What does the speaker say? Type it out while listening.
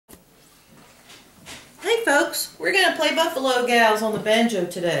Hey folks, we're going to play Buffalo Gals on the banjo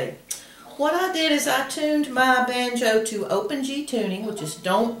today. What I did is I tuned my banjo to open G tuning, which is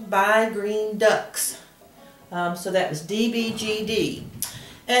Don't Buy Green Ducks. So that was D, B, G, D.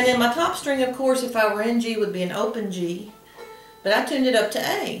 And then my top string, of course, if I were in G, would be an open G. But I tuned it up to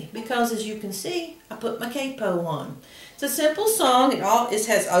A because, as you can see, I put my capo on. It's a simple song. It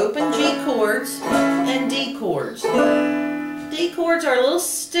has open G chords and D chords. D chords are a little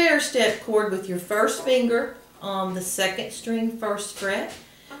stair-step chord with your first finger on the second string first fret,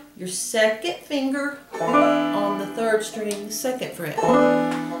 your second finger on the third string second fret.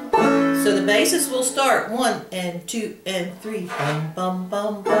 So the basses will start 1 and 2 and 3. Bum bum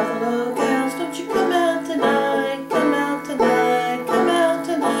bum, Buffalo Gals, don't you come out tonight, come out tonight, come out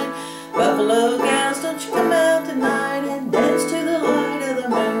tonight. Buffalo Gals, don't you come out tonight and dance to the light of the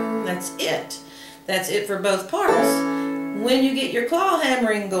moon. That's it. That's it for both parts. When you get your claw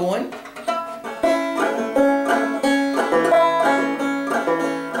hammering going, you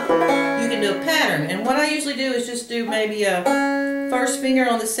can do a pattern. And what I usually do is just do maybe a first finger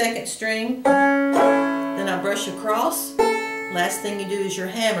on the second string, then I brush across. Last thing you do is your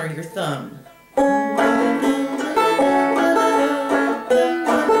hammer, your thumb.